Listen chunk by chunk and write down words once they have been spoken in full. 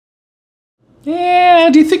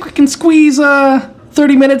Yeah, do you think we can squeeze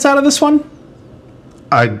 30 minutes out of this one?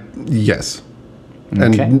 Yes.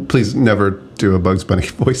 Okay. And please never do a Bugs Bunny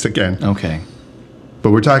voice again. Okay.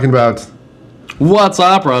 But we're talking about... What's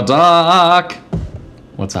Opera Doc?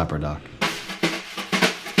 What's Opera Doc?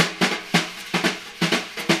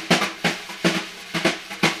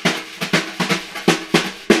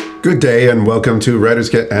 Good day and welcome to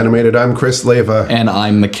Writers Get Animated. I'm Chris Leva. And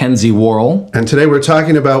I'm Mackenzie Worrell. And today we're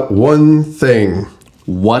talking about one thing.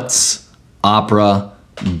 What's Opera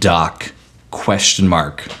Doc? Question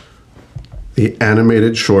mark. The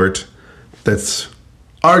animated short that's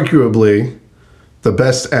arguably the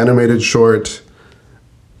best animated short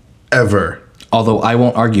ever. Although I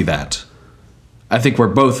won't argue that. I think we're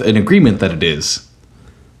both in agreement that it is.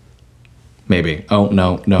 Maybe. Oh,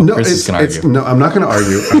 no. Chris is going to argue. No, I'm not going to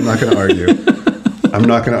argue. I'm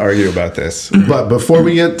not going to argue about this. But before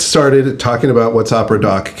we get started talking about What's Opera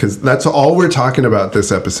Doc, because that's all we're talking about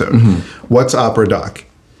this episode. What's Opera Doc?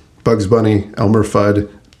 Bugs Bunny, Elmer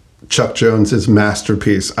Fudd, Chuck Jones's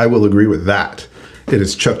masterpiece. I will agree with that. It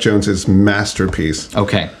is Chuck Jones's masterpiece.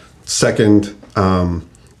 Okay. Second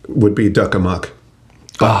would be Duck Amuck.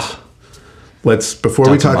 Before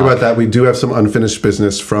we talk about that, we do have some unfinished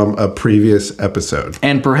business from a previous episode.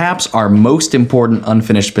 And perhaps our most important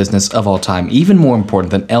unfinished business of all time, even more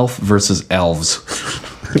important than Elf versus Elves.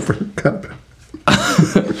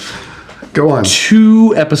 Go on.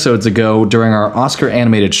 2 episodes ago, during our Oscar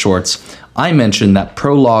animated shorts, I mentioned that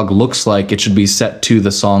prologue looks like it should be set to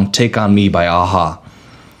the song Take On Me by a-ha.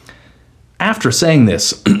 After saying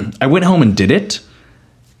this, I went home and did it,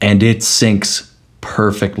 and it syncs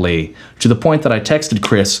perfectly, to the point that I texted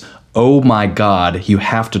Chris, oh my God, you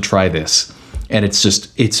have to try this. And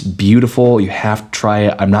it's beautiful. You have to try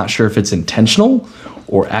it. I'm not sure if it's intentional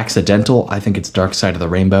or accidental. I think it's Dark Side of the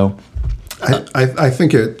Rainbow. I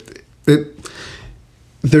think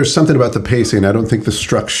there's something about the pacing. I don't think the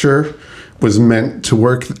structure was meant to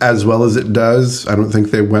work as well as it does. I don't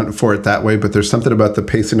think they went for it that way, but there's something about the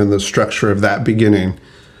pacing and the structure of that beginning.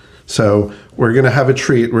 So we're going to have a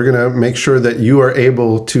treat. We're going to make sure that you are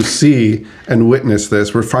able to see and witness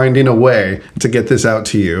this. We're finding a way to get this out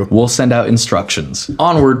to you. We'll send out instructions.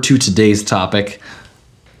 Onward to today's topic.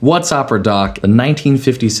 What's Opera Doc? The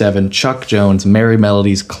 1957 Chuck Jones Merry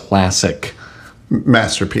Melodies classic.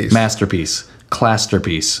 Masterpiece. Clasterpiece.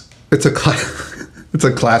 It's a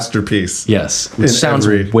clasterpiece. Yes. Which sounds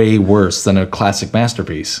way worse than a classic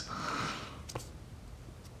masterpiece.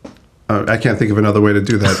 I can't think of another way to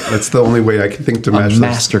do that. That's the only way I can think to match this.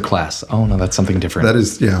 Masterclass. Oh, no, that's something different. That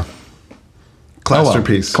is, yeah.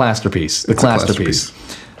 Clasterpiece. Clasterpiece. The Clasterpiece.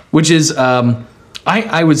 Which is, I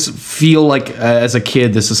always feel like as a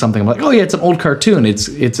kid, this is something I'm like, oh yeah, it's an old cartoon. It's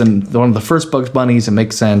one of the first Bugs Bunnies. It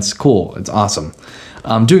makes sense. Cool. It's awesome.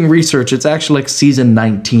 Doing research, it's actually like season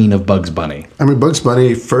 19 of Bugs Bunny. I mean, Bugs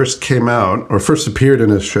Bunny first appeared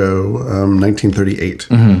in a show 1938.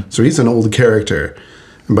 So he's an old character.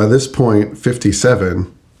 And by this point,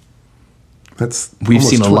 57, we've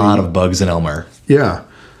seen a lot of Bugs and Elmer. Yeah.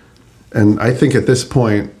 And I think at this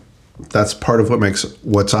point, that's part of what makes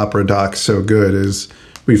What's Opera Doc so good is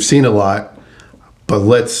we've seen a lot, but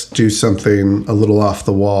let's do something a little off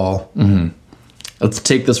the wall. Let's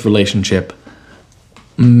take this relationship,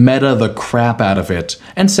 meta the crap out of it,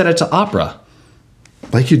 and set it to opera.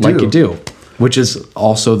 Like you do. Which is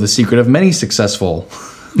also the secret of many successful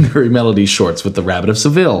Merry Melody shorts with the Rabbit of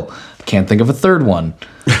Seville. Can't think of a third one.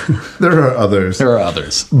 There are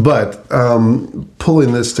others. But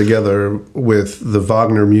pulling this together with the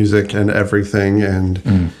Wagner music and everything,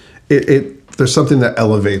 and there's something that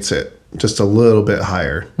elevates it just a little bit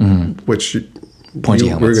higher, which we're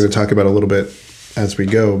going to talk about a little bit as we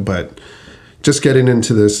go. But just getting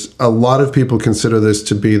into this, a lot of people consider this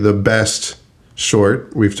to be the best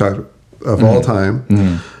short we've talked of all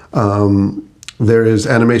time. There is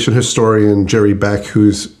animation historian Jerry Beck,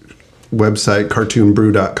 whose website,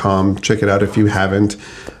 cartoonbrew.com. Check it out if you haven't.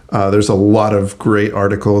 There's a lot of great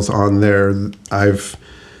articles on there. I've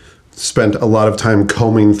spent a lot of time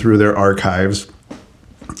combing through their archives.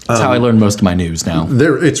 That's how I learn most of my news now.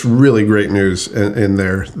 It's really great news in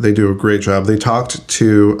there. They do a great job. They talked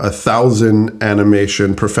to 1,000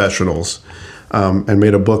 animation professionals and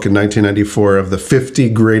made a book in 1994 of the 50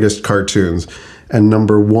 greatest cartoons. And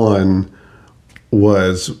number 1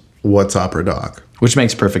 was What's Opera Doc? Which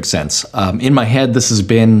makes perfect sense. In my head, this has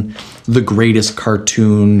been the greatest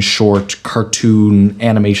cartoon, short, cartoon,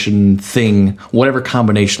 animation thing, whatever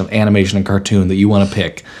combination of animation and cartoon that you want to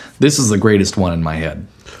pick. This is the greatest one in my head.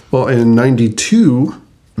 Well, in 92,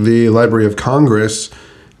 the Library of Congress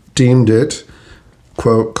deemed it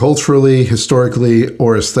quote, culturally, historically,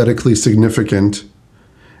 or aesthetically significant,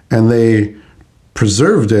 and they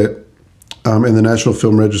preserved it in the National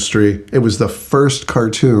Film Registry. It was the first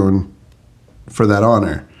cartoon for that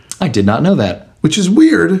honor. I did not know that. Which is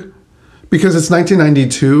weird, because it's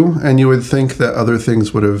 1992, and you would think that other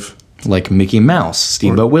things would have... Like Mickey Mouse,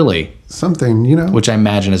 Steamboat Willie. Something, you know. Which I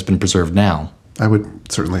imagine has been preserved now. I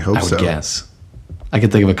would certainly hope so. I would guess. I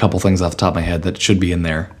could think of a couple things off the top of my head that should be in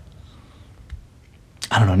there.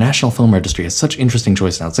 I don't know. National Film Registry has such interesting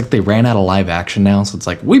choice now. It's like they ran out of live action now, so it's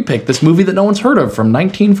like, we picked this movie that no one's heard of from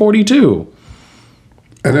 1942.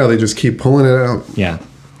 I know, they just keep pulling it out. Yeah.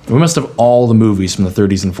 We must have all the movies from the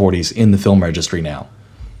 30s and 40s in the film registry now.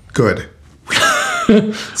 Good.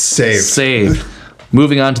 Saved.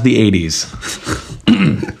 Moving on to the 80s.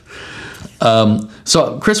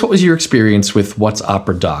 So, Chris, what was your experience with What's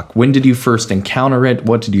Opera Doc? When did you first encounter it?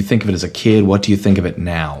 What did you think of it as a kid? What do you think of it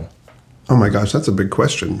now? Oh my gosh, that's a big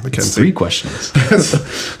question, Mackenzie. It's 3 questions.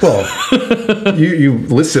 Well, you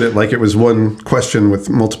listed it like it was one question with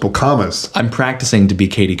multiple commas. I'm practicing to be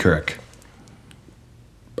Katie Couric.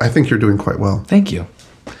 I think you're doing quite well. Thank you.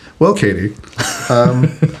 Well, Katie,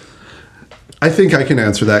 I think I can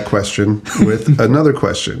answer that question with another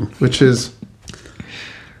question, which is,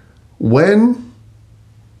 when?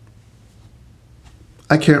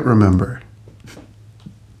 I can't remember.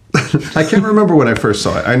 I can't remember when I first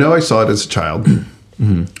saw it. I know I saw it as a child.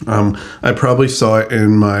 Mm-hmm. I probably saw it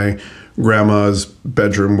in my grandma's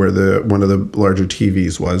bedroom where one of the larger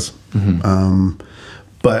TVs was. Mm-hmm.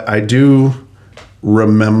 But I do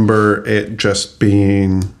remember it just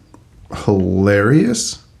being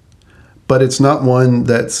hilarious. But it's not one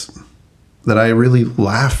that I really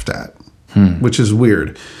laughed at, which is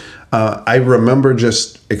weird. I remember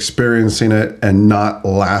just experiencing it and not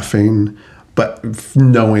laughing, but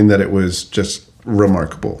knowing that it was just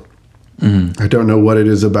remarkable. Mm-hmm. I don't know what it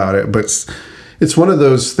is about it, but it's one of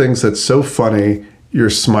those things that's so funny. You're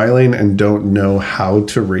smiling and don't know how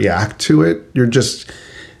to react to it.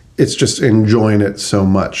 It's just enjoying it so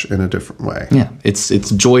much in a different way. Yeah, it's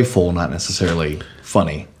joyful, not necessarily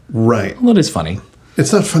funny. Right. Well, it is funny.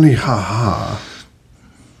 It's not funny, ha.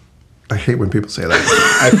 I hate when people say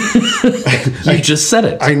that. You just said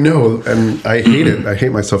it. I know, and I hate it. I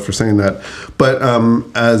hate myself for saying that. But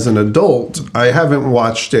as an adult, I haven't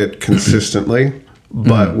watched it consistently.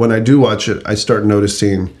 But when I do watch it, I start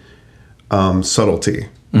noticing subtlety.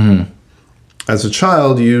 Mm-hmm. As a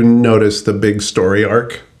child, you notice the big story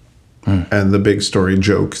arc and the big story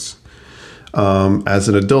jokes. As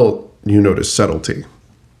an adult, you notice subtlety,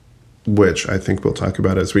 which I think we'll talk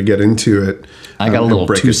about as we get into it. I got a little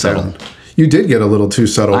too subtle. You did get a little too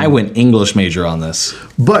subtle. I went English major on this.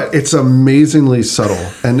 But it's amazingly subtle.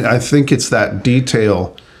 And I think it's that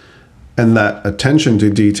detail and that attention to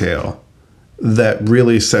detail that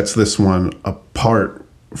really sets this one apart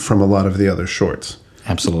from a lot of the other shorts.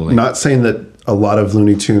 Absolutely. Not saying that a lot of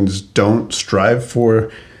Looney Tunes don't strive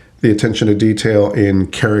for the attention to detail in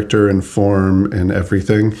character and form and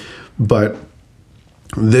everything, but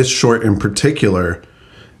this short in particular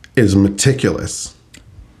is meticulous.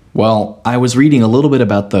 Well, I was reading a little bit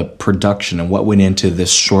about the production and what went into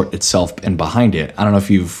this short itself and behind it. I don't know if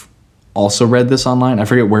you've also read this online. I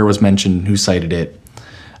forget where it was mentioned, who cited it.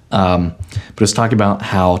 But it's talking about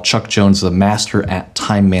how Chuck Jones is a master at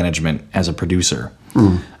time management as a producer.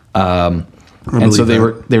 And so they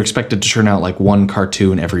were expected to churn out like one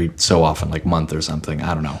cartoon every so often, like month or something.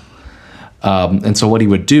 I don't know. And so what he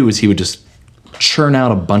would do is he would just churn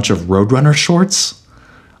out a bunch of Roadrunner shorts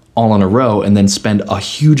all in a row and then spend a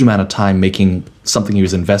huge amount of time making something he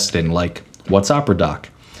was invested in, like What's Opera Doc.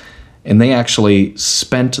 And they actually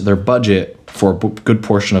spent their budget for a good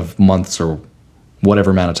portion of months or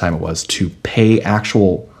whatever amount of time it was to pay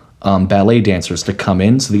actual ballet dancers to come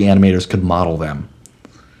in so the animators could model them.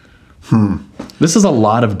 This is a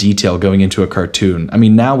lot of detail going into a cartoon. I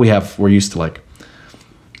mean, now we're used to like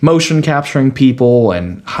motion capturing people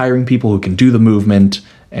and hiring people who can do the movement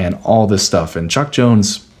and all this stuff. And Chuck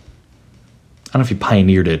Jones, I don't know if he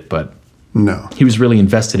pioneered it, but no, he was really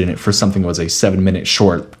invested in it for something that was a 7-minute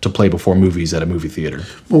short to play before movies at a movie theater.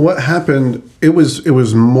 Well, what happened, it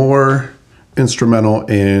was more instrumental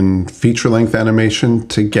in feature-length animation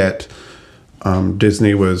to get,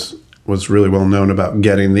 Disney was really well known about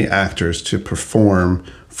getting the actors to perform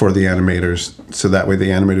for the animators, so that way the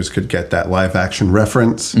animators could get that live action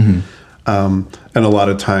reference, and a lot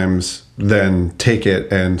of times then take it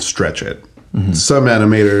and stretch it. Some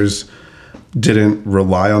animators didn't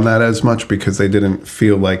rely on that as much because they didn't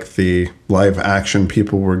feel like the live action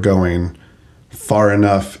people were going far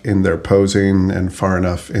enough in their posing and far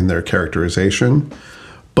enough in their characterization.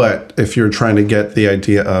 But if you're trying to get the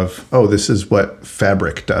idea of, oh, this is what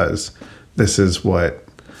fabric does, this is what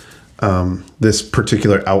this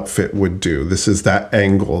particular outfit would do, this is that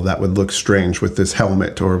angle that would look strange with this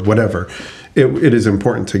helmet or whatever, it is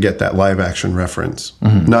important to get that live action reference.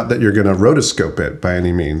 Not that you're going to rotoscope it by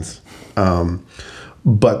any means,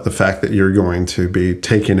 but the fact that you're going to be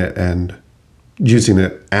taking it and using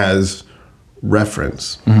it as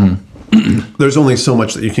reference. There's only so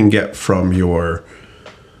much that you can get from your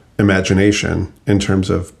imagination in terms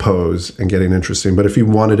of pose and getting interesting. But if you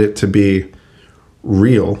wanted it to be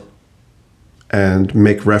real and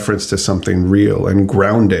make reference to something real and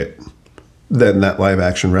ground it, then that live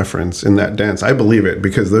action reference in that dance, I believe it,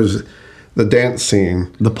 because there's the dance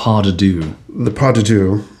scene. The pas de deux. The pas de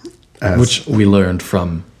deux. Which we learned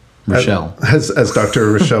from Rochelle. As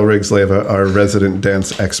Dr. Rochelle Riggs-Leva, our resident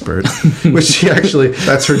dance expert, which she actually,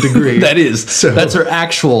 that's her degree. That's her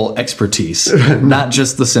actual expertise, not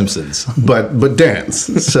just The Simpsons. But dance.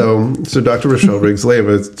 So Dr. Rochelle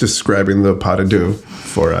Riggs-Leva is describing the pas de deux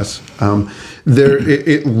for us.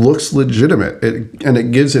 It looks legitimate, and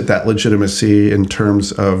it gives it that legitimacy in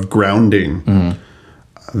terms of grounding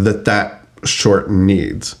that short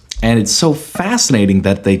needs. And it's so fascinating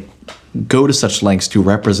that they go to such lengths to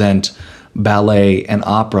represent ballet and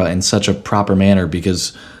opera in such a proper manner,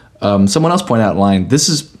 because someone else pointed out in line, this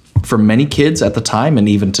is, for many kids at the time and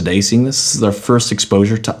even today seeing this is their first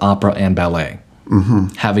exposure to opera and ballet,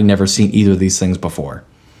 having never seen either of these things before.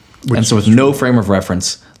 And so with no frame of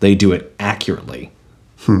reference, they do it accurately.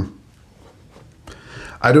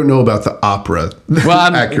 I don't know about the opera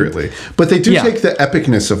accurately, but they do take the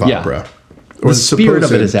epicness of opera. Or the spirit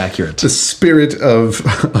of it is accurate. The spirit of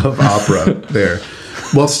opera there.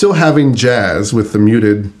 While still having jazz with the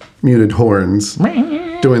muted horns,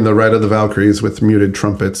 doing the Ride of the Valkyries with muted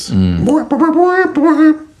trumpets.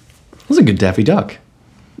 That was a good Daffy Duck.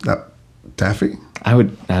 Daffy?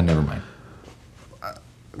 Never mind.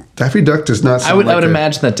 Daffy Duck does not sound I would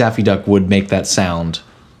imagine that Daffy Duck would make that sound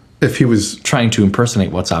if he was trying to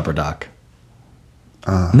impersonate What's Opera Doc.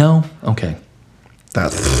 No? Okay.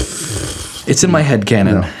 It's in my head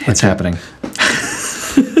canon. No, it's happening.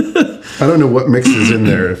 I don't know what mixes in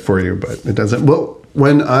there for you, but it doesn't. Well,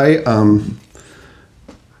 when I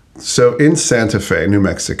so in Santa Fe, New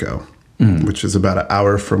Mexico, which is about an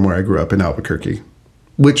hour from where I grew up in Albuquerque,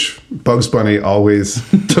 which Bugs Bunny always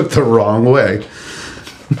took the wrong way.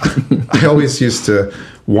 I always used to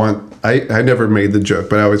I never made the joke,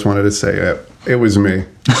 but I always wanted to say it was me.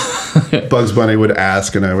 Bugs Bunny would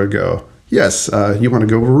ask, and I would go, yes, you want to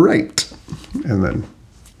go right. And then,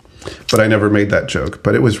 but I never made that joke.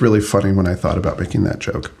 But it was really funny when I thought about making that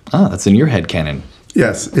joke. Oh, that's in your head canon.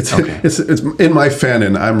 Yes, it's in my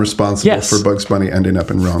fanon. I'm responsible for Bugs Bunny ending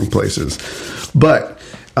up in wrong places. But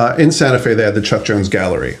in Santa Fe, they had the Chuck Jones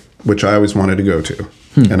Gallery, which I always wanted to go to.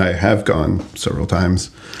 And I have gone several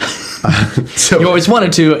times. So you always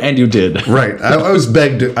wanted to, and you did. Right. I always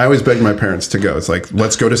begged my parents to go. It's like,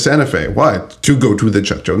 let's go to Santa Fe. Why? To go to the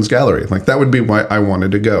Chuck Jones Gallery. Like, that would be why I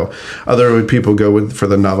wanted to go. Other people go for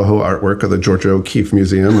the Navajo artwork or the Georgia O'Keeffe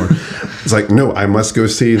Museum. Or it's like, no, I must go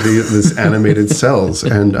see this animated cells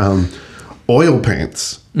and oil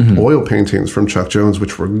paints, oil paintings from Chuck Jones,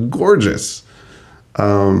 which were gorgeous.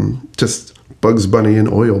 Just Bugs Bunny in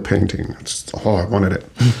oil painting. I wanted it.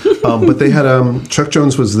 But they had Chuck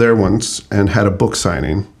Jones was there once and had a book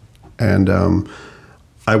signing, and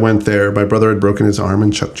I went there. My brother had broken his arm,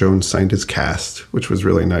 and Chuck Jones signed his cast, which was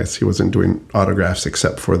really nice. He wasn't doing autographs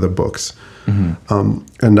except for the books.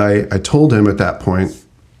 And I told him at that point,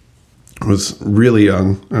 I was really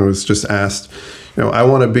young. I was just asked, I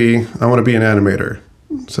want to be an animator.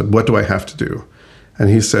 I said, what do I have to do?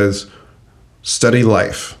 And he says, study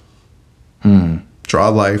life. Draw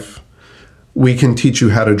life. We can teach you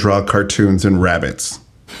how to draw cartoons and rabbits,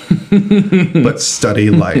 but study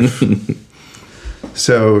life.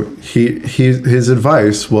 So his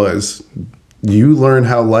advice was, you learn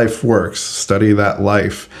how life works, study that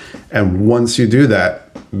life, and once you do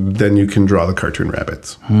that, then you can draw the cartoon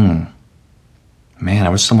rabbits. Man, I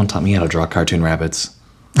wish someone taught me how to draw cartoon rabbits.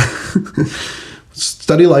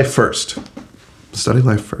 Study life first. Study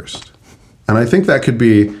life first. And I think that could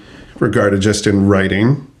be regarded just in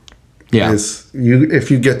writing. Yeah. If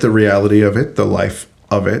you get the reality of it, the life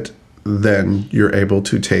of it, then you're able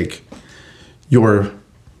to take your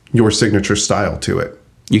signature style to it.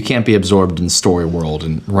 You can't be absorbed in the story world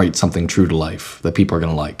and write something true to life that people are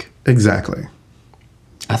going to like. Exactly.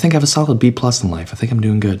 I think I have a solid B+ in life. I think I'm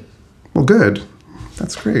doing good. Well, good.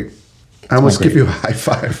 That's great. I almost give you a high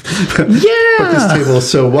five. Yeah. But this table is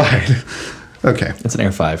so wide. Okay. It's an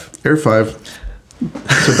Air 5. Air 5.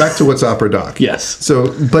 So back to what's opera doc. Yes.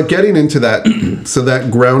 So, but getting into that, so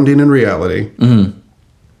that grounding in reality.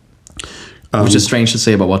 Which is strange to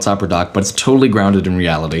say about what's opera doc, but it's totally grounded in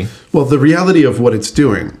reality. Well, the reality of what it's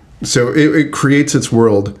doing. So it creates its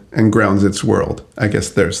world and grounds its world. I guess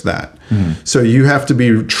there's that. So you have to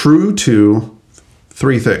be true to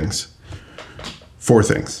 4 things.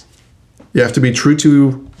 You have to be true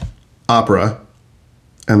to opera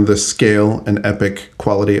and the scale and epic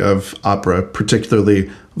quality of opera,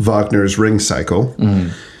 particularly Wagner's Ring Cycle.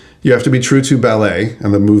 You have to be true to ballet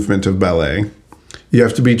and the movement of ballet. You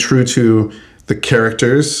have to be true to the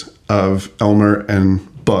characters of Elmer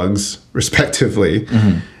and Bugs, respectively.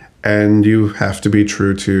 And you have to be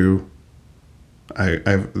true to...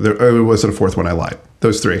 there was a 4th one. I lied.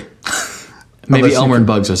 Those 3. Maybe Elmer and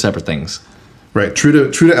Bugs are separate things. Right. True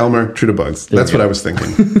to Elmer, true to Bugs. That's what I was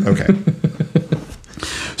thinking. Okay.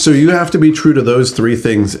 So you have to be true to those 3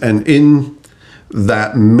 things. And in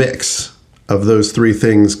that mix of those 3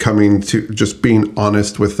 things, coming to just being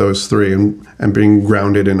honest with those 3 and being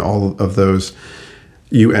grounded in all of those,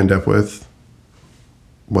 you end up with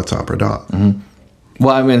what's opera doc.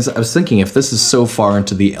 Well, I mean, I was thinking, if this is so far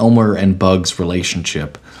into the Elmer and Bugs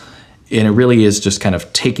relationship, and it really is just kind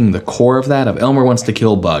of taking the core of that, of Elmer wants to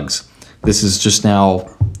kill Bugs. This is just now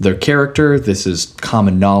their character. This is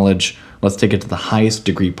common knowledge. Let's take it to the highest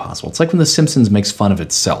degree possible. It's like when The Simpsons makes fun of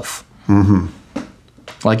itself.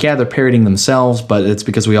 Like, yeah, they're parodying themselves, but it's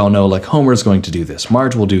because we all know, like, Homer's going to do this.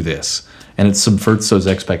 Marge will do this. And it subverts those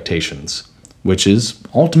expectations, which is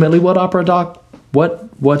ultimately what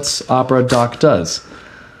what's opera doc does.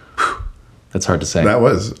 That's hard to say. That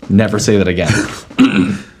was. Never say that again.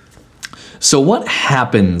 So what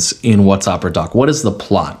happens in What's Opera Doc? What is the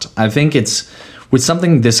plot? I think it's, with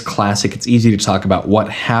something this classic, it's easy to talk about what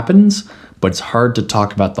happens, but it's hard to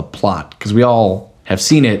talk about the plot, because we all have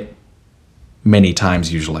seen it many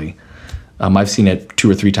times usually. I've seen it 2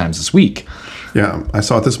 or 3 times this week. Yeah, I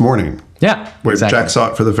saw it this morning. Yeah, where exactly. Jack saw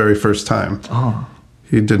it for the very first time. Oh.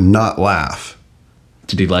 He did not laugh.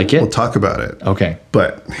 Did he like it? We'll talk about it. Okay.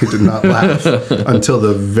 But he did not laugh until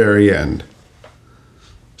the very end.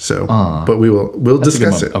 So, but we'll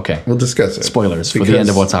discuss it. Okay. We'll discuss it. Spoilers for the end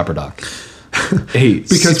of What's Opera Doc. Hey,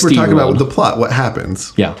 because we're talking about the plot, what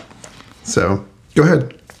happens. Yeah. So, go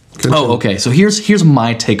ahead. Continue. Oh, okay. So here's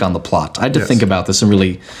my take on the plot. I had to think about this and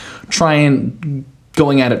really try and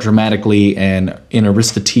going at it dramatically and in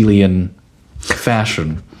Aristotelian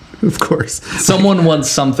fashion. Of course. Someone wants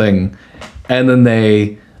something, and then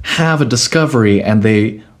they have a discovery, and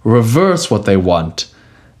they reverse what they want,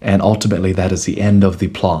 and ultimately that is the end of the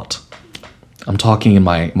plot. I'm talking in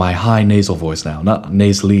my high nasal voice now. Not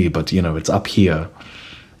nasally, but, it's up here.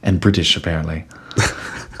 And British, apparently.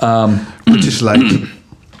 British like...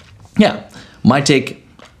 Yeah. My take,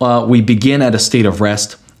 we begin at a state of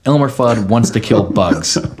rest. Elmer Fudd wants to kill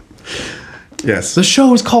Bugs. Yes. The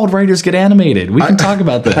show is called Writers Get Animated. We can talk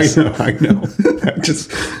about this. I know. It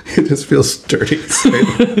just feels dirty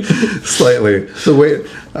slightly. The way,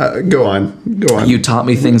 go on. You taught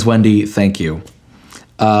me things, Wendy. Thank you.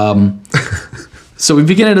 So we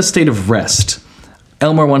begin at a state of rest.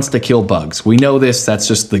 Elmer wants to kill Bugs. We know this. That's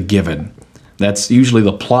just the given. That's usually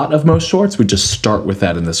the plot of most shorts. We just start with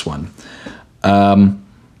that in this one.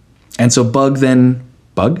 And so Bugs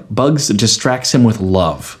distracts him with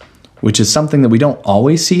love, which is something that we don't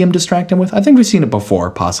always see him distract him with. I think we've seen it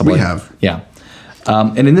before, possibly. We have. Yeah.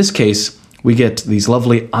 And in this case, we get these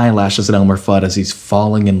lovely eyelashes at Elmer Fudd as he's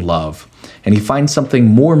falling in love. And he finds something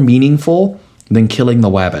more meaningful than killing the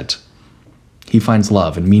wabbit. He finds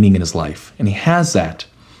love and meaning in his life. And he has that.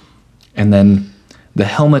 And then the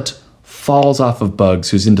helmet falls off of Bugs,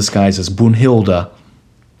 who's in disguise as Brunhilde.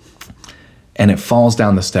 And it falls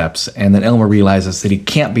down the steps. And then Elmer realizes that he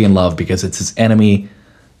can't be in love because it's his enemy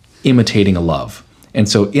imitating a love. And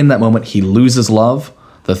so in that moment, he loses love,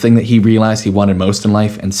 the thing that he realized he wanted most in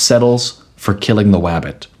life, and settles for killing the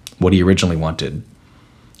wabbit, what he originally wanted.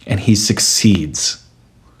 And he succeeds.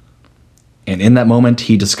 And in that moment,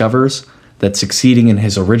 he discovers that succeeding in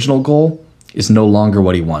his original goal is no longer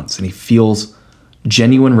what he wants. And he feels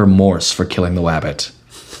genuine remorse for killing the wabbit.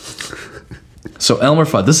 So Elmer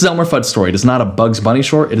Fudd, this is Elmer Fudd's story. It is not a Bugs Bunny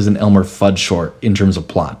short. It is an Elmer Fudd short in terms of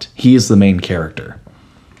plot. He is the main character.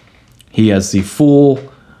 He has the full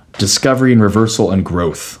discovery and reversal and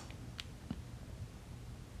growth.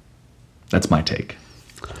 That's my take.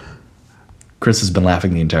 Chris has been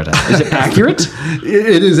laughing the entire time. Is it accurate?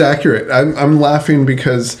 It is accurate. I'm laughing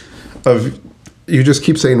because of you just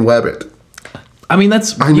keep saying wabbit. I mean,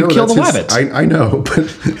 you kill the wabbit. I know,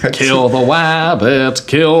 but kill the wabbit,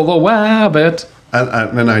 kill the wabbit.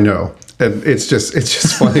 And I know, and it's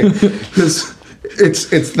just funny because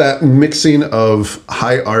It's that mixing of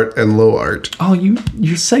high art and low art. Oh, you're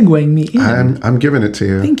segueing me in. I'm giving it to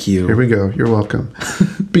you. Thank you. Here we go. You're welcome.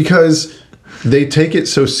 Because they take it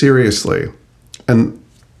so seriously, and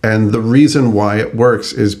the reason why it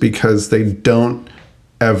works is because they don't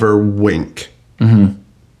ever wink. Mm-hmm.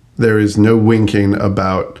 There is no winking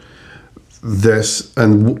about this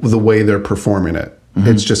and the way they're performing it. Mm-hmm.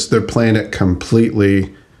 It's just they're playing it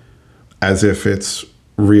completely as if it's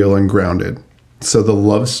real and grounded. So the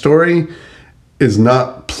love story is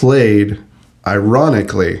not played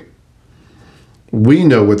ironically. We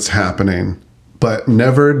know what's happening, but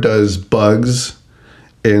never does Bugs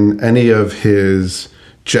in any of his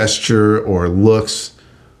gesture or looks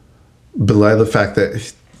belie the fact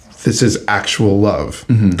that this is actual love.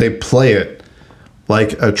 Mm-hmm. They play it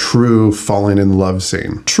like a true falling in love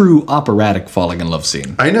scene. True operatic falling in love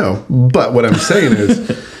scene. I know, but what I'm saying is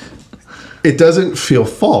it doesn't feel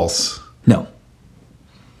false. No.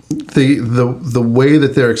 The way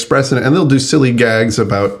that they're expressing it, and they'll do silly gags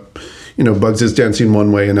about, Bugs is dancing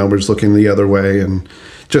one way and Elmer's looking the other way, and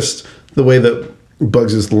just the way that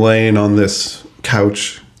Bugs is laying on this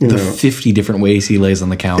couch. 50 different ways he lays on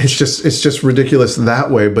the couch. It's just ridiculous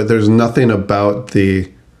that way, but there's nothing about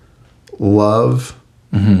the love.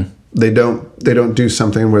 Mm-hmm. They don't do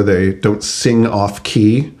something where they don't sing off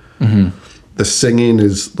key. Mm-hmm. The singing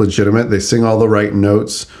is legitimate. They sing all the right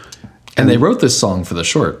notes. And they wrote this song for the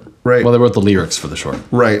short. Right. Well, they wrote the lyrics for the short.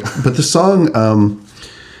 Right. But the song,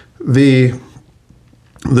 the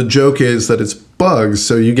joke is that it's Bugs,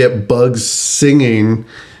 so you get Bugs singing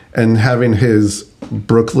and having his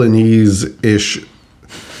Brooklynese-ish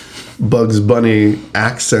Bugs Bunny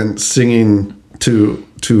accent singing to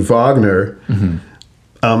Wagner. Mm-hmm.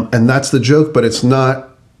 And that's the joke, but it's not.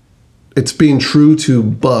 It's being true to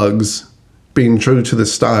Bugs, being true to the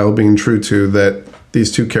style, being true to that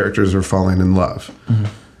these two characters are falling in love. Mm-hmm.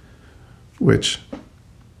 Which,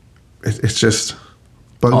 it's just...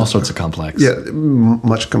 Bugs, all sorts of complex. Yeah,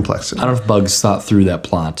 much complexity. I don't know if Bugs thought through that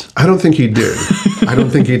plot. I don't think he did.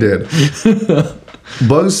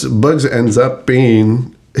 Bugs ends up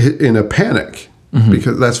being in a panic, mm-hmm.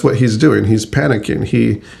 because that's what he's doing. He's panicking.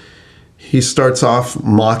 He starts off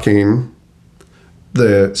mocking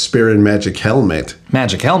the Spear and Magic Helmet.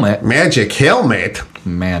 Magic Helmet? Magic Helmet?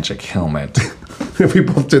 Magic Helmet. We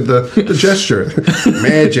both did the gesture.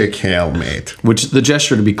 Magic Helmet. Which the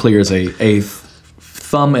gesture, to be clear, is a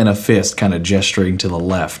thumb and a fist kind of gesturing to the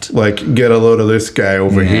left. Like, get a load of this guy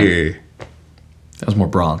over here. That was more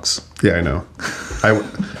Bronx. Yeah, I know.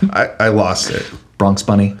 I lost it. Bronx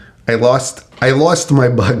Bunny? I lost my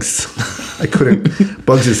Bugs. I couldn't.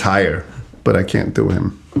 Bugs is higher, but I can't do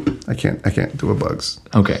him. I can't do a Bugs.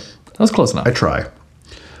 Okay. That was close enough. I try.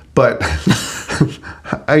 But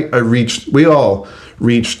we all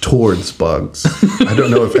reach towards Bugs. I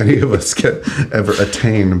don't know if any of us can ever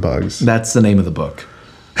attain Bugs. That's the name of the book.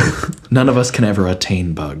 None of us can ever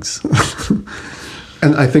attain Bugs.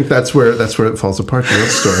 And I think that's where it falls apart, the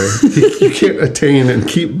story. You can't attain and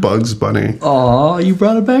keep Bugs Bunny. Aw, you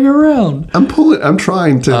brought it back around. I'm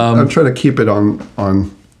trying to keep it on.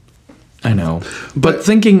 I know. But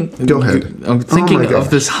thinking... Go ahead. Thinking of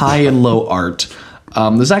this high and low art,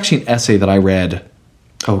 there's actually an essay that I read,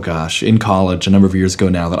 in college a number of years ago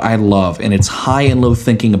now, that I love, and it's High and Low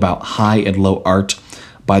Thinking About High and Low Art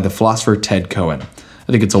by the philosopher Ted Cohen.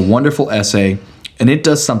 I think it's a wonderful essay, and it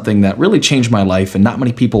does something that really changed my life and not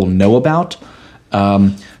many people know about.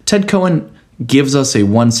 Ted Cohen gives us a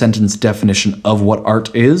one-sentence definition of what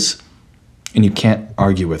art is, and you can't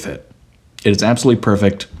argue with it. It is absolutely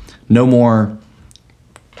perfect. No more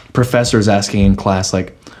professors asking in class,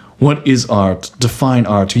 like, what is art? Define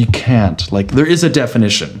art. You can't. Like, there is a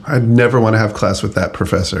definition. I'd never want to have class with that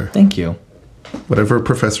professor. Thank you. Whatever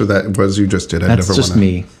professor that was you just did, I'd never want to. That's just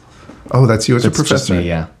me. Oh, that's you as a professor? That's just me,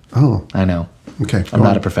 yeah. Oh. I know. Okay. I'm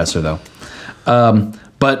not a professor, though.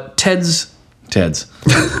 But Ted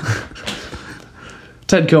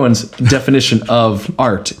Cohen's definition of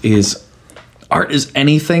art is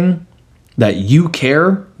anything that you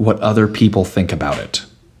care what other people think about it.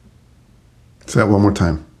 Say that one more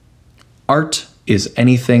time. Art is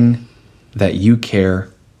anything that you care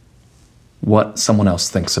what someone else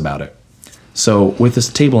thinks about it. So with this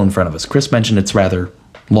table in front of us, Chris mentioned it's rather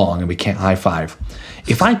long and we can't high five.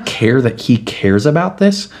 If I care that he cares about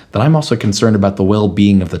this, then I'm also concerned about the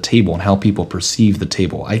well-being of the table and how people perceive the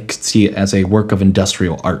table. I see it as a work of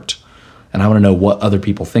industrial art, and I want to know what other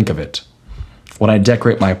people think of it. When I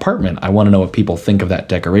decorate my apartment, I want to know what people think of that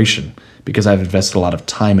decoration because I've invested a lot of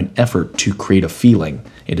time and effort to create a feeling.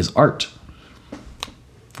 It is art.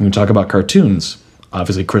 When we talk about cartoons,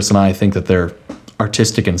 obviously Chris and I think that they're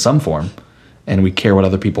artistic in some form, and we care what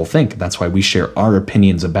other people think. That's why we share our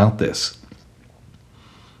opinions about this.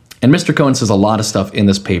 And Mr. Cohen says a lot of stuff in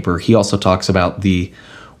this paper. He also talks about the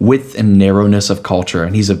width and narrowness of culture,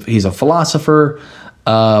 and he's a philosopher,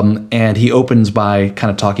 and he opens by kind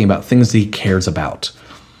of talking about things that he cares about.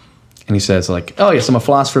 And he says, like, oh, yes, I'm a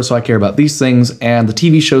philosopher, so I care about these things. And the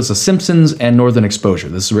TV shows The Simpsons and Northern Exposure.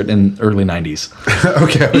 This is written in early 90s.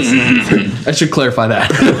 Okay. I should clarify that.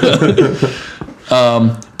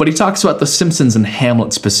 But he talks about The Simpsons and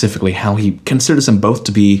Hamlet specifically, how he considers them both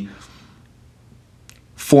to be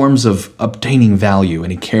forms of obtaining value,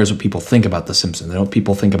 and he cares what people think about The Simpsons and what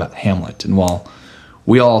people think about Hamlet. And while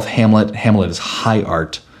we all have Hamlet is high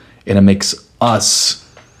art, and it makes us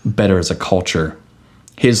better as a culture.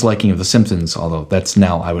 His liking of The Simpsons, although that's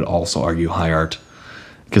now, I would also argue, high art,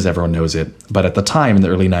 because everyone knows it. But at the time, in the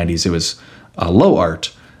early 90s, it was low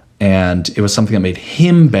art, and it was something that made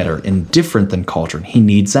him better and different than culture. And he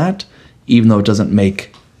needs that, even though it doesn't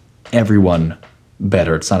make everyone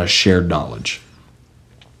better. It's not a shared knowledge.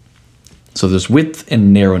 So there's width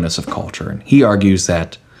and narrowness of culture. And he argues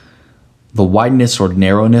that the wideness or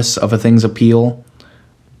narrowness of a thing's appeal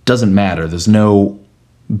doesn't matter. There's no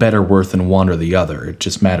better worth in one or the other. It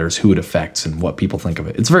just matters who it affects and what people think of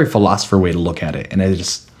it. It's a very philosopher way to look at it. And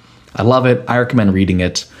I love it. I recommend reading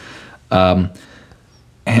it.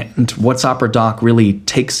 And What's Opera Doc really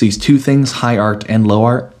takes these two things, high art and low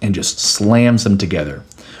art, and just slams them together,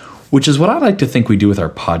 which is what I like to think we do with our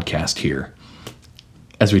podcast here,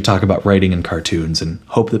 as we talk about writing and cartoons and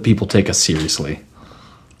hope that people take us seriously.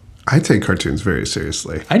 I take cartoons very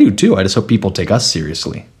seriously. I do too. I just hope people take us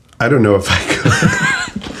seriously. I don't know if I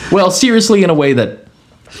could. Well, seriously in a way that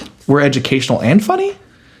we're educational and funny?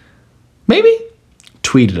 Maybe?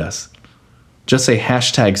 Tweet at us. Just say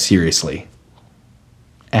 #seriously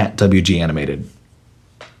at WG Animated.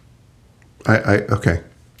 Okay.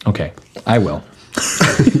 Okay, I will.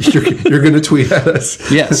 You're going to tweet at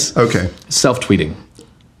us? Yes. Okay. Self-tweeting.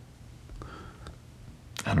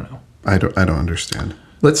 I don't know. I don't understand.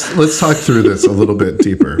 Let's talk through this a little bit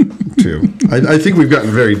deeper too. I think we've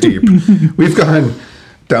gotten very deep. We've gone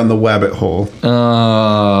down the wabbit hole.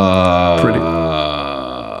 Pretty.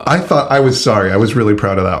 I was sorry. I was really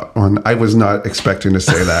proud of that one. I was not expecting to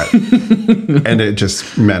say that, and it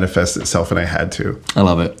just manifests itself, and I had to. I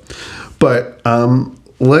love it. But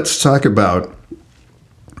let's talk about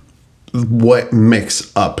what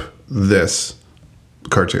makes up this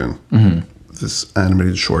cartoon, this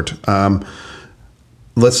animated short.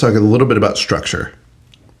 Let's talk a little bit about structure.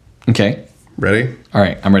 Okay. Ready? All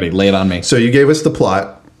right, I'm ready. Lay it on me. So you gave us the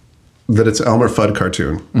plot that it's Elmer Fudd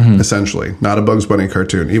cartoon, essentially, not a Bugs Bunny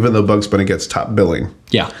cartoon, even though Bugs Bunny gets top billing.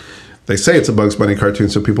 Yeah. They say it's a Bugs Bunny cartoon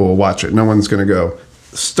so people will watch it. No one's going to go,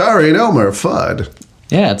 starring Elmer Fudd.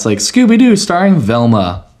 Yeah, it's like Scooby-Doo starring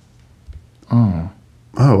Velma. Oh,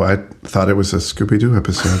 I thought it was a Scooby-Doo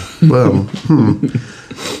episode. Well,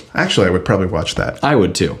 Actually, I would probably watch that. I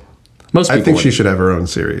would too. Most people I think would. she should have her own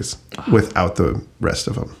series without the rest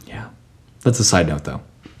of them. Yeah. That's a side note, though.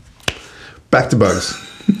 Back to Bugs.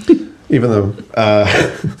 Even though...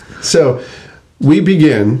 so, we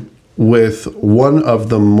begin with one of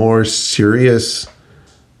the more serious,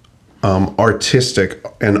 artistic,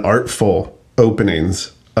 and artful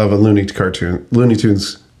openings of a Looney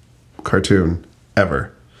Tunes cartoon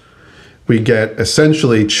ever. We get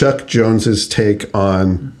essentially Chuck Jones's take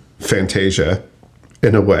on Fantasia,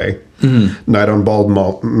 in a way. Night on Bald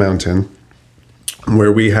Mountain,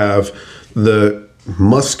 where we have the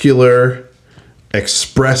muscular,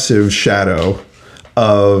 expressive shadow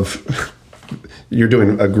of... You're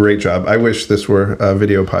doing a great job. I wish this were a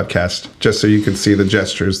video podcast, just so you could see the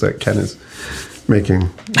gestures that Ken is making.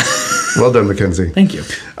 Well done, Mackenzie. Thank you.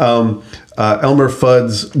 Elmer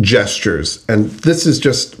Fudd's gestures. And this is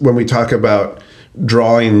just when we talk about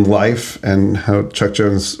drawing life and how Chuck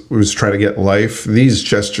Jones was trying to get life. These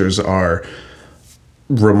gestures are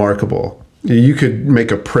remarkable. You could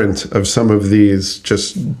make a print of some of these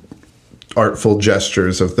just artful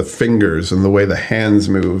gestures of the fingers and the way the hands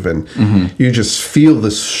move, and you just feel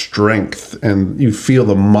the strength and you feel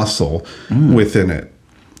the muscle within it.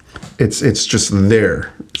 It's just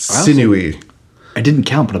there, sinewy. I didn't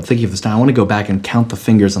count, but I'm thinking of this now. I want to go back and count the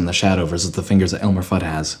fingers on the shadow versus the fingers that Elmer Fudd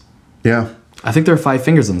has. Yeah. I think there are 5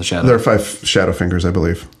 fingers on the shadow. There are 5 shadow fingers, I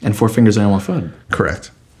believe. And 4 fingers on Elmer Fudd.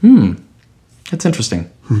 Correct. That's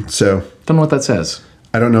interesting. So. Don't know what that says.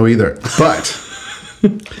 I don't know either. But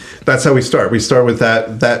that's how we start. We start with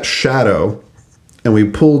that shadow, and we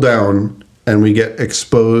pull down, and we get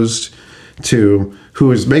exposed to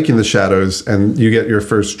who is making the shadows, and you get your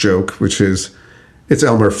first joke, which is, it's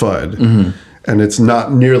Elmer Fudd. And it's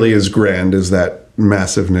not nearly as grand as that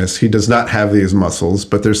massiveness. He does not have these muscles,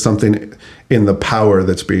 but there's something in the power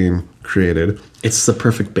that's being created. It's the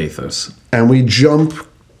perfect bathos. And we jump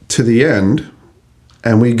to the end,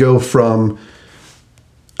 and we go from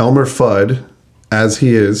Elmer Fudd, as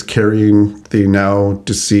he is carrying the now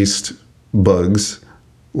deceased Bugs'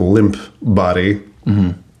 limp body,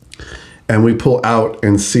 and we pull out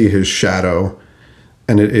and see his shadow,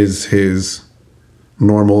 and it is his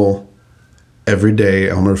normal, everyday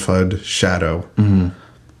Elmer Fudd shadow.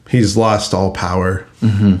 He's lost all power,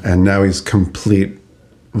 and now he's complete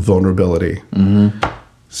vulnerability.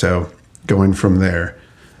 So going from there.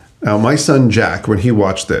 Now, my son Jack, when he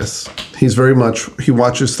watched this, he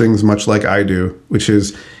watches things much like I do, which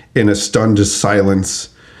is in a stunned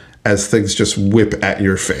silence as things just whip at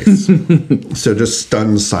your face. So just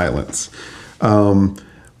stunned silence.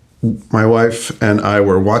 My wife and I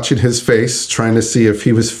were watching his face, trying to see if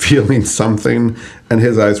he was feeling something, and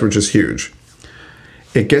his eyes were just huge.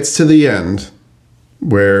 It gets to the end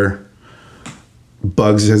where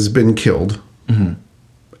Bugs has been killed,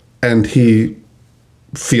 and he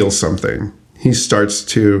feels something. He starts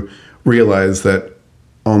to realize that,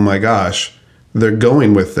 oh my gosh, they're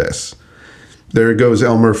going with this. There goes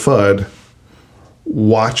Elmer Fudd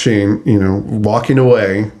walking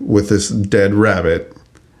away with this dead rabbit,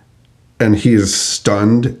 and he is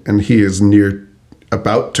stunned, and he is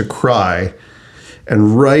about to cry.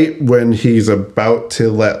 And right when he's about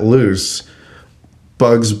to let loose,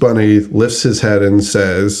 Bugs Bunny lifts his head and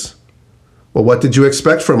says, well, what did you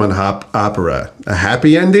expect from an opera? A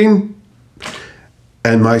happy ending?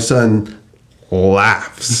 And my son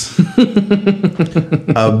laughs.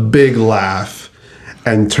 A big laugh.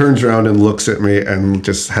 And turns around and looks at me and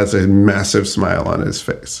just has a massive smile on his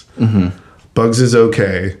face. Bugs is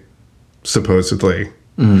okay, supposedly.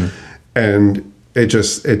 And it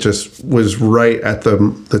just was right at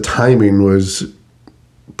the timing was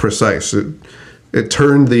precise. It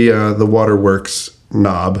turned the waterworks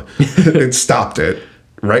knob. It stopped it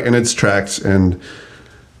right in its tracks, and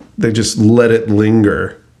they just let it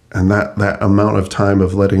linger. And that amount of time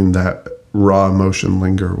of letting that raw emotion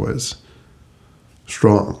linger was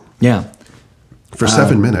strong. Yeah. For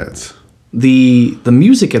 7 minutes. The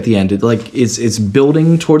music at the end, it's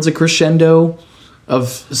building towards a crescendo of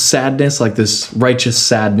sadness, like this righteous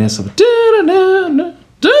sadness of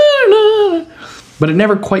but it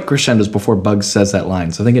never quite crescendos before Bugs says that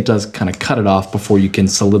line. So I think it does kind of cut it off before you can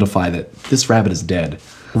solidify that this rabbit is dead.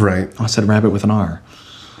 Right. Oh, I said rabbit with an R.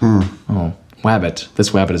 Oh, wabbit.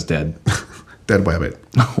 This wabbit is dead. Dead wabbit.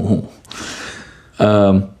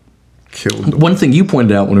 Killed. One thing you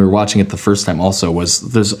pointed out when we were watching it the first time also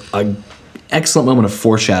was there's an excellent moment of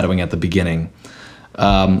foreshadowing at the beginning.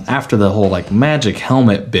 After the whole magic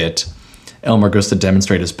helmet bit, Elmer goes to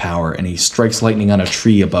demonstrate his power, and he strikes lightning on a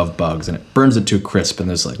tree above Bugs, and it burns it to a crisp, and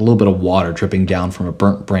there's a little bit of water dripping down from a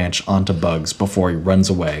burnt branch onto Bugs before he runs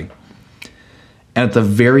away. And at the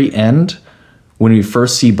very end, when we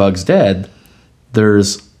first see Bugs dead,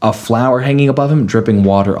 there's a flower hanging above him, dripping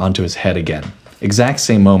water onto his head again. Exact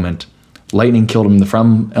same moment. Lightning killed him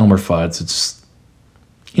from Elmer Fudd. So it's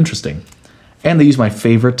interesting. And they use my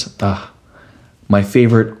favorite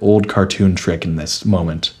old cartoon trick in this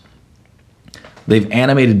moment. They've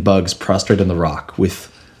animated Bugs prostrate on the rock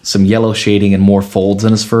with some yellow shading and more folds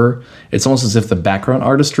in his fur. It's almost as if the background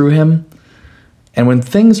artist drew him. And when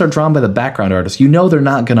things are drawn by the background artist, you know they're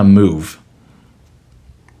not going to move.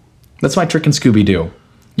 That's my trick in Scooby-Doo.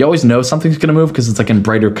 You always know something's going to move because it's in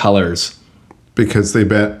brighter colors. Because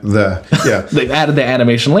they've added the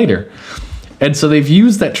animation later. And so they've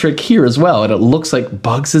used that trick here as well. And it looks like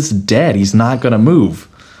Bugs is dead. He's not going to move.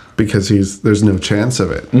 Because there's no chance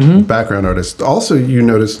of it. Background artists. Also, you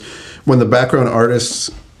notice when the background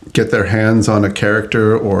artists get their hands on a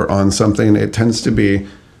character or on something, it tends to be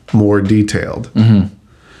more detailed.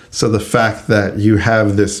 So the fact that you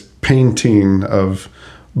have this painting of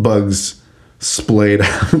Bugs splayed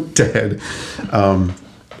out dead,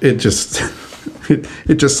 it just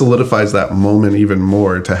solidifies that moment even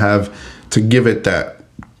more to give it that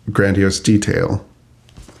grandiose detail.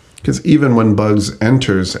 Because even when Bugs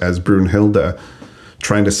enters as Brunhilde,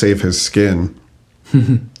 trying to save his skin,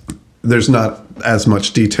 there's not as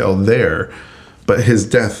much detail there. But his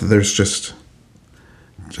death, there's just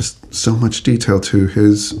so much detail to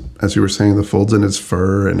his, as you were saying, the folds in his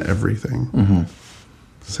fur and everything.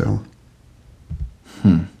 So,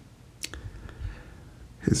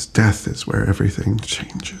 his death is where everything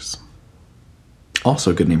changes.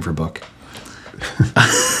 Also a good name for a book.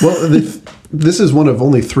 Well, this is one of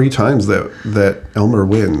only 3 times that Elmer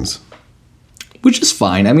wins. Which is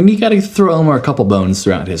fine. I mean, you got to throw Elmer a couple bones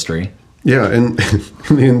throughout history. Yeah, and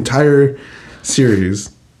the entire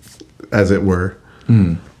series, as it were.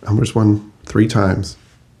 Elmer's won 3 times,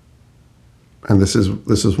 and this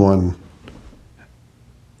is one.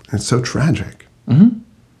 It's so tragic.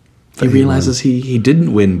 He realizes he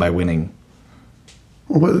didn't win by winning.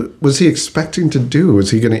 What was he expecting to do?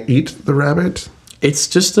 Was he going to eat the rabbit?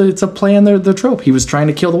 It's a play on the trope. He was trying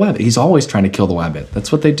to kill the wabbit. He's always trying to kill the wabbit.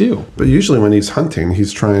 That's what they do. But usually when he's hunting,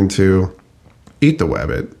 he's trying to eat the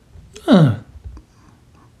wabbit.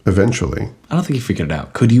 Eventually. I don't think he figured it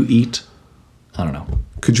out. Could you eat? I don't know.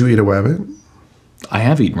 Could you eat a wabbit? I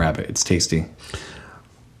have eaten rabbit. It's tasty.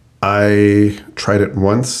 I tried it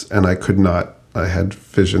once and I could not. I had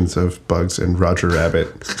visions of Bugs and Roger Rabbit,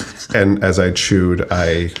 and as I chewed,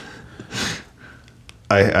 it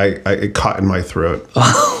caught in my throat.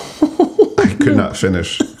 I could not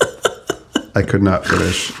finish.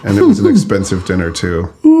 And it was an expensive dinner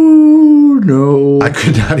too. Ooh, no. I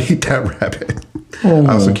could not eat that rabbit.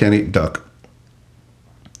 I also can't eat duck.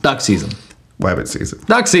 Duck season. Wabbit season.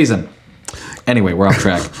 Duck season. Anyway, we're off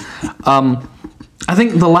track. I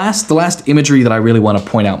think the last imagery that I really want to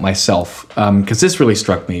point out myself, because this really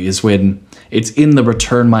struck me, is when it's in the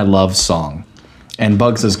Return My Love song, and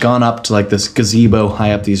Bugs has gone up to like this gazebo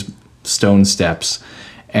high up these stone steps,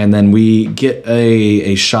 and then we get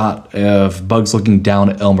a shot of Bugs looking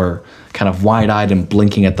down at Elmer, kind of wide-eyed and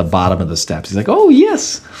blinking at the bottom of the steps. He's like, oh,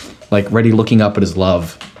 yes, like ready looking up at his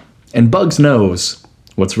love. And Bugs knows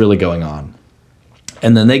what's really going on.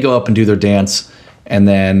 And then they go up and do their dance, and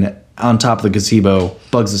then on top of the gazebo,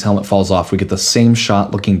 Bugs' helmet falls off. We get the same shot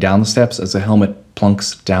looking down the steps as the helmet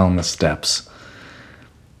plunks down the steps.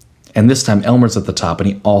 And this time, Elmer's at the top, and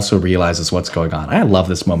he also realizes what's going on. I love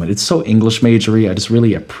this moment. It's so English majory. I just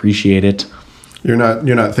really appreciate it. You're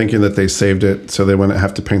not thinking that they saved it so they wouldn't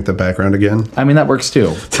have to paint the background again? I mean, that works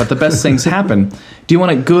too. But the best things happen. Do you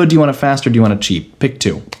want it good? Do you want it fast? Or do you want it cheap? Pick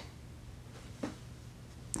 2.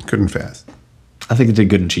 Good and fast. I think they did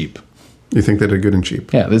good and cheap. You think they did good and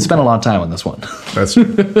cheap? Yeah, they spent a lot of time on this one. That's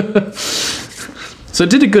true. So it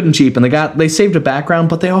did it good and cheap, and they saved a background,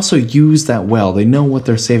 but they also used that well. They know what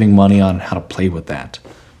they're saving money on and how to play with that,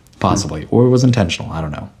 possibly. Or it was intentional. I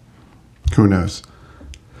don't know. Who knows?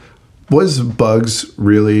 Was Bugs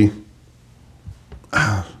really...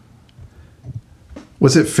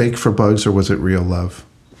 was it fake for Bugs, or was it real love?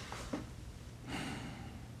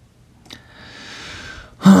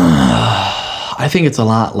 I think it's a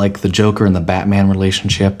lot like the Joker and the Batman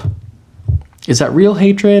relationship. Is that real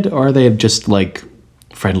hatred, or are they just like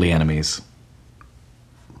friendly enemies?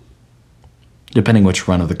 Depending which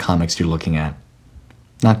run of the comics you're looking at.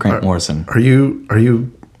 Not Grant Morrison. Are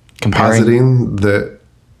you positing that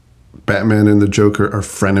Batman and the Joker are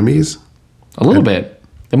frenemies? A little bit.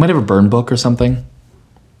 They might have a burn book or something.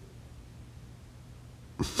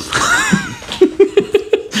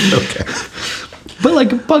 Okay. But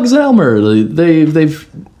like Bugs and Elmer, they've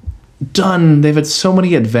had so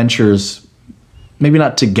many adventures, maybe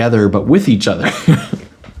not together, but with each other.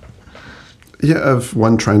 Yeah, of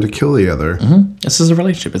one trying to kill the other. Mm-hmm. This is a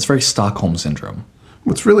relationship. It's very Stockholm Syndrome.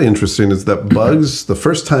 What's really interesting is that Bugs, the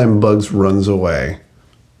first time Bugs runs away,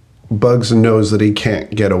 Bugs knows that he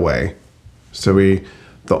can't get away. So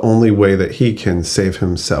the only way that he can save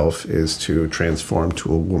himself is to transform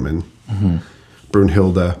to a woman. Mm-hmm.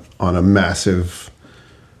 Brunhilde on a massive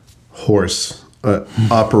horse,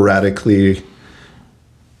 operatically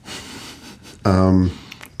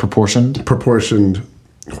proportioned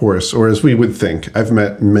horse, or as we would think. I've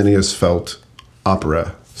met many as felt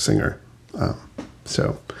opera singer,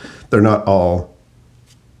 so they're not all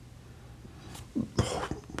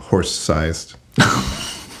horse-sized.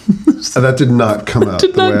 That did not come out.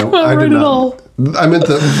 Did not come out right at all. I meant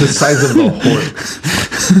the size of the horse.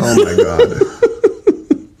 Oh my god.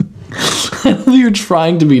 You're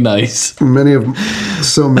trying to be nice. So many.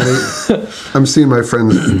 I'm seeing my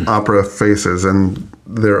friends' opera faces, and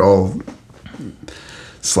they're all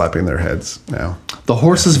slapping their heads now. The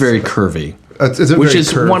horse is very curvy, which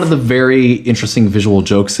is one of the very interesting visual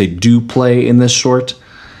jokes they do play in this short.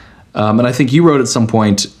 And I think you wrote at some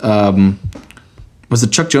point, was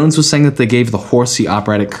it Chuck Jones was saying that they gave the horse the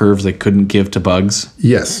operatic curves they couldn't give to Bugs?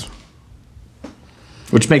 Yes.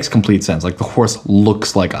 Which makes complete sense. Like, the horse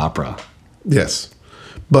looks like opera. Yes.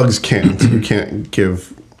 Bugs can't. You can't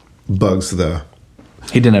give Bugs the...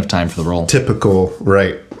 He didn't have time for the role. Typical,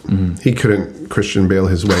 right. Mm-hmm. He couldn't Christian Bale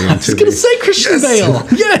his way into I was going to say Christian Bale.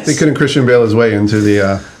 Yes. He couldn't Christian Bale his way into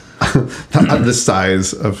the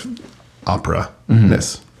size of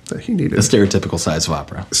opera-ness that he needed. The stereotypical size of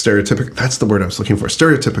opera. Stereotypical. That's the word I was looking for.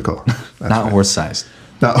 Stereotypical. Not right. Horse-sized.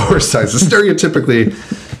 Not horse-sized. Stereotypically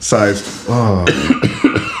sized. Oh.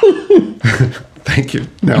 Thank you.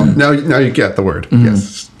 Now you get the word.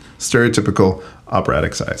 Yes. Stereotypical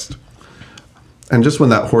operatic sized. And just when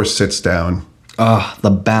that horse sits down.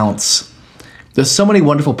 The bounce. There's so many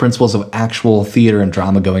wonderful principles of actual theater and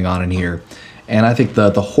drama going on in here. And I think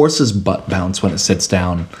the horse's butt bounce when it sits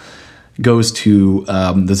down goes to,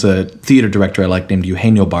 there's a theater director I like named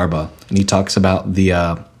Eugenio Barba. And he talks about the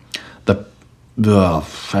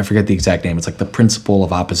I forget the exact name. It's like the principle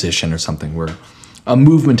of opposition or something, where a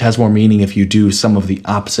movement has more meaning if you do some of the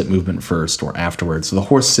opposite movement first or afterwards. So the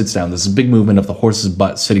horse sits down. There's a big movement of the horse's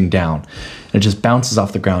butt sitting down. And it just bounces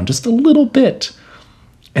off the ground just a little bit.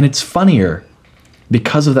 And it's funnier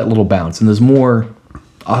because of that little bounce. And there's more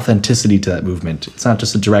authenticity to that movement. It's not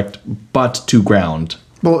just a direct butt to ground.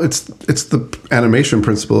 Well, it's the animation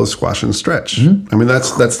principle of squash and stretch. I mean,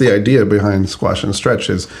 that's the idea behind squash and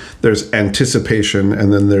stretch is there's anticipation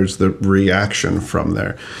and then there's the reaction from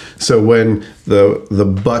there. So when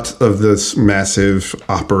the butt of this massive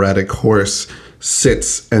operatic horse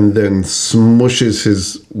sits and then smushes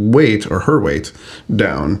his weight or her weight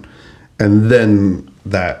down, and then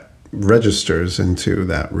that registers into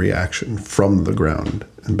that reaction from the ground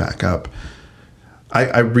and back up.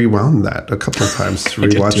 I rewound that a couple of times to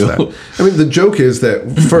rewatch that. I mean, the joke is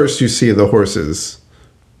that first you see the horse's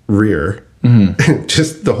rear.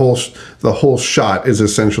 Just the whole shot is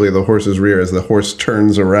essentially the horse's rear as the horse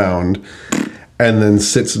turns around and then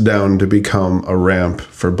sits down to become a ramp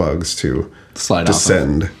for Bugs to slide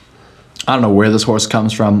descend. Off of. I don't know where this horse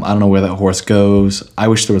comes from. I don't know where that horse goes. I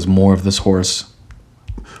wish there was more of this horse.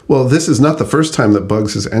 Well, this is not the first time that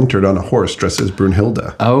Bugs has entered on a horse dressed as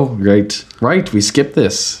Brunhilde. Oh, right. Right, we skipped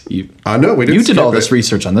this. I know, we did. You did all this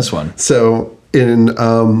research on this one. So, they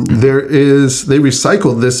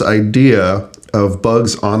recycled this idea of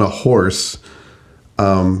Bugs on a horse,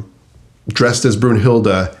 dressed as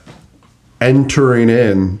Brunhilde, entering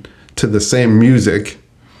in to the same music.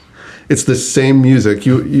 It's the same music.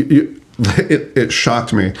 It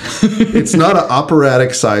shocked me. It's not an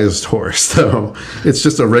operatic-sized horse, though. It's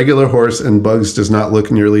just a regular horse, and Bugs does not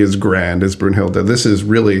look nearly as grand as Brunhilde. This is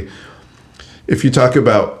really, if you talk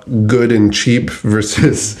about good and cheap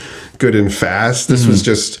versus good and fast, this was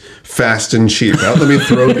just fast and cheap. Let me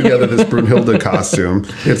throw together this Brunhilde costume.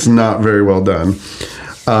 It's not very well done.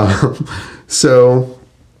 So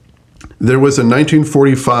there was a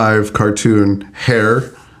 1945 cartoon,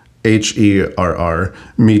 Hair, Herr,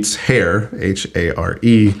 meets Hare, Hare,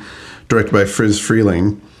 directed by Friz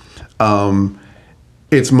Freleng.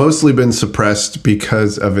 It's mostly been suppressed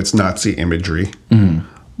because of its Nazi imagery.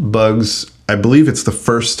 Bugs, I believe it's the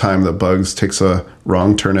first time that Bugs takes a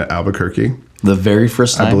wrong turn at Albuquerque. The very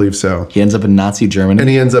first time? I believe so. He ends up in Nazi Germany. And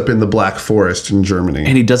he ends up in the Black Forest in Germany.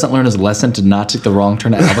 And he doesn't learn his lesson to not take the wrong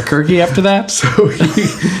turn at Albuquerque after that? So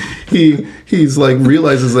he's like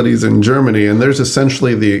realizes that he's in Germany, and there's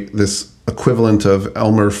essentially this equivalent of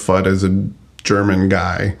Elmer Fudd as a German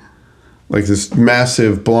guy. Like this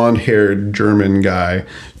massive blonde-haired German guy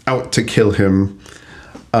out to kill him.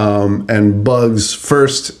 And Bugs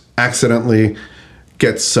first accidentally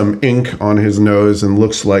gets some ink on his nose and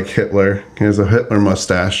looks like Hitler. He has a Hitler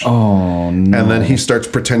mustache. Oh, no. And then he starts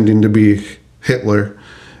pretending to be Hitler.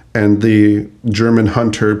 And the German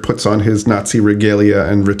hunter puts on his Nazi regalia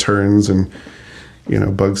and returns. And,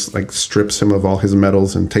 Bugs like strips him of all his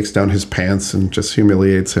medals and takes down his pants and just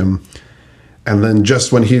humiliates him. And then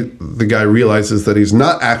just when the guy realizes that he's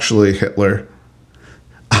not actually Hitler,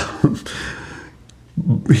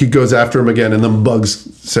 he goes after him again, and then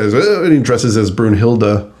Bugs says, and he dresses as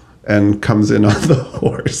Brunhilde and comes in on the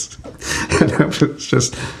horse. And it's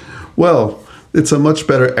just, it's a much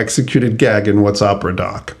better executed gag in What's Opera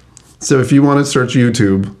Doc. So if you want to search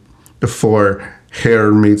YouTube for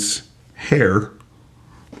Hair meets Hair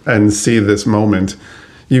and see this moment,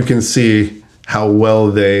 you can see how well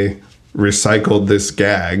they recycled this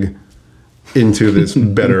gag into this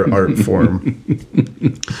better art form.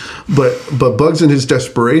 But Bugs in his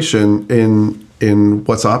desperation in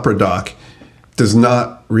What's Opera Doc does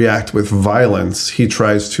not react with violence. He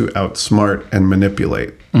tries to outsmart and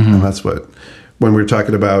manipulate. And that's when we're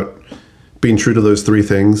talking about being true to those three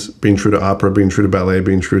things, being true to opera, being true to ballet,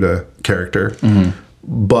 being true to character,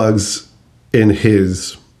 Bugs at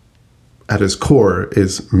his core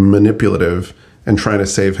is manipulative and trying to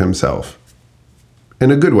save himself. In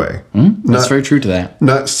a good way. That's very true to that.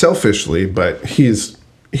 Not selfishly, but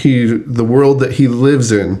the world that he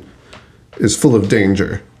lives in is full of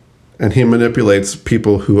danger. And he manipulates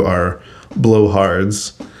people who are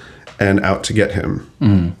blowhards and out to get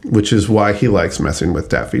him. Which is why he likes messing with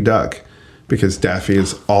Daffy Duck. Because Daffy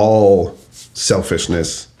is all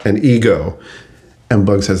selfishness and ego. And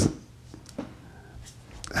Bugs has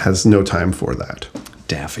has no time for that.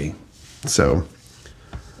 Daffy. So,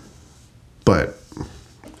 but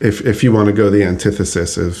if you want to go the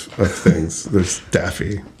antithesis of things, there's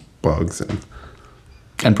Daffy, Bugs,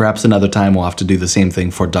 and perhaps another time we'll have to do the same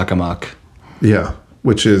thing for Duck Amuck. Yeah,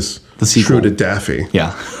 which is the sequel. True to Daffy.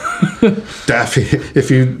 Yeah. Daffy,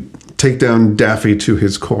 if you take down Daffy to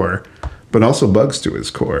his core, but also Bugs to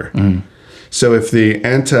his core. Mm. So if the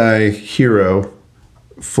anti-hero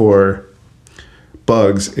for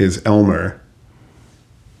Bugs is Elmer,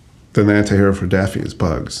 then the anti-hero for Daffy is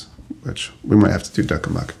Bugs, which we might have to do Duck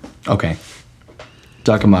Amuck. Okay.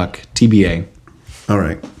 Duck Amuck, TBA. All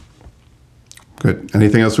right. Good.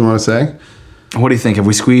 Anything else we want to say? What do you think? Have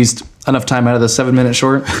we squeezed enough time out of the 7-minute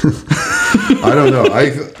short? I don't know.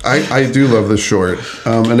 I do love the short.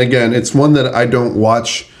 And again, it's one that I don't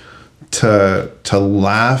watch to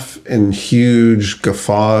laugh in huge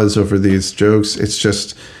guffaws over these jokes. It's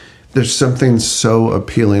just, there's something so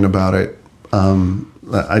appealing about it.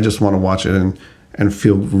 I just want to watch it and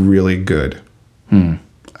feel really good.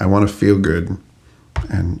 I want to feel good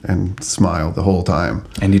and smile the whole time.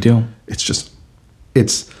 And you do.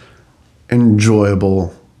 It's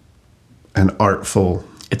enjoyable and artful.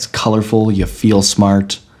 It's colorful. You feel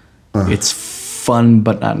smart. It's fun,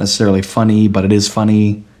 but not necessarily funny, but it is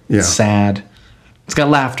funny. Yeah. It's sad. It's got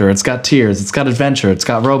laughter. It's got tears. It's got adventure. It's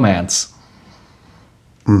got romance.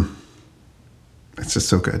 It's just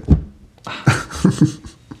so good.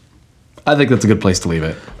 I think that's a good place to leave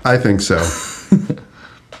it. I think so.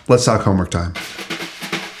 Let's talk homework time.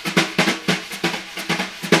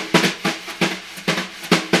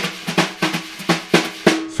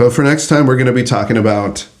 So for next time, we're going to be talking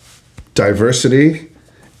about diversity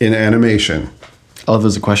in animation. I love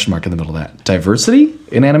there's a question mark in the middle of that. Diversity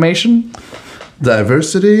in animation?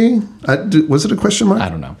 Diversity? Was it a question mark? I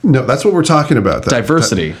don't know. No, that's what we're talking about.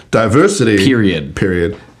 Diversity. Diversity.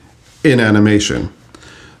 Period. In animation.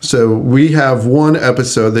 So we have one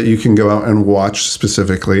episode that you can go out and watch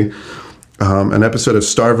specifically. An episode of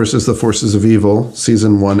Star vs. the Forces of Evil,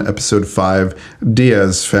 Season 1, Episode 5,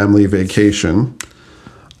 Diaz Family Vacation.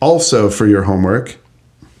 Also for your homework,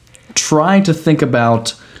 try to think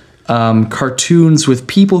about cartoons with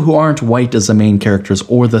people who aren't white as the main characters,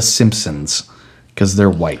 or The Simpsons, because they're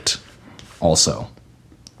white also.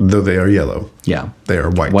 Though they are yellow. Yeah. They are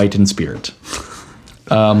white. White in spirit.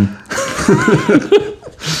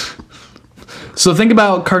 So think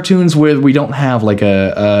about cartoons where we don't have like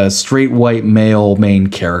a straight white male main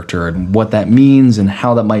character, and what that means and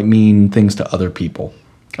how that might mean things to other people.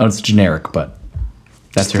 Oh, it's generic, but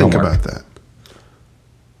that's your homework. Think about that.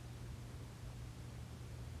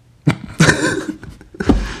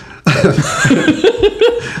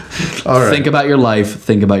 All right. Think about your life.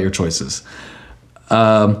 Think about your choices.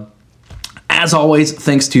 As always,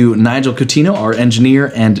 thanks to Nigel Coutinho, our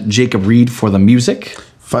engineer, and Jacob Reed for the music.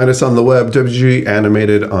 Find us on the web, WG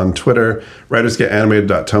Animated on Twitter,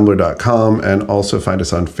 writersgetanimated.tumblr.com, and also find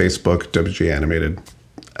us on Facebook, WG Animated,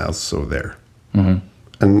 also there. Mm-hmm.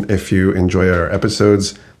 And if you enjoy our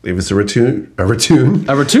episodes, leave us a review on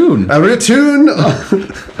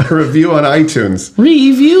iTunes.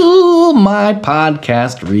 Review my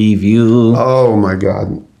podcast review. Oh my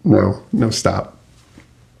God. No, stop.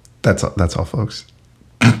 That's all folks.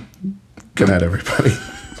 Good night, everybody.